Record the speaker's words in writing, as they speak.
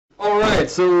Alright,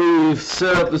 so we've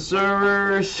set up the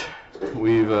servers,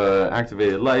 we've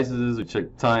activated licenses, we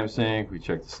checked the time sync, we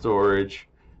checked the storage,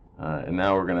 and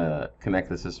now we're going to connect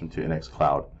the system to NX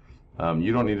Cloud.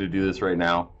 You don't need to do this right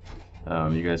now.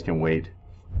 You guys can wait.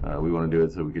 We want to do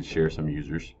it so we could share some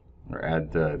users or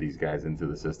add these guys into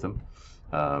the system.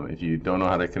 If you don't know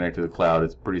how to connect to the cloud,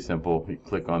 it's pretty simple. You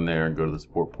click on there and go to the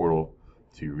support portal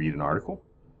to read an article.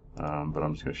 But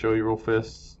I'm just going to show you real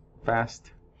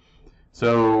fast.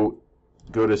 So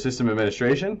go to System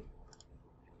Administration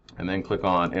and then click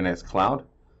on NX Cloud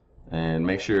and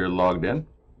make sure you're logged in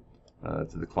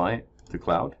to the client, to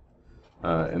cloud.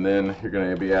 And then you're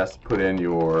going to be asked to put in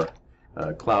your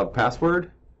cloud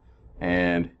password,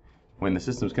 and when the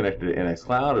system's connected to NX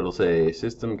Cloud, it'll say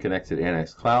System Connected to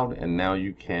NX Cloud, and now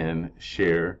you can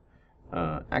share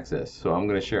access. So I'm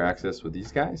going to share access with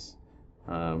these guys.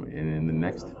 And in the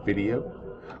next video,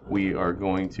 we are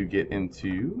going to get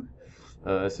into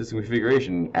system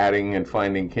configuration, adding and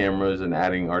finding cameras and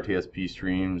adding RTSP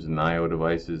streams and I/O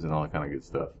devices and all that kind of good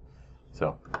stuff.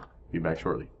 So, be back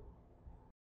shortly.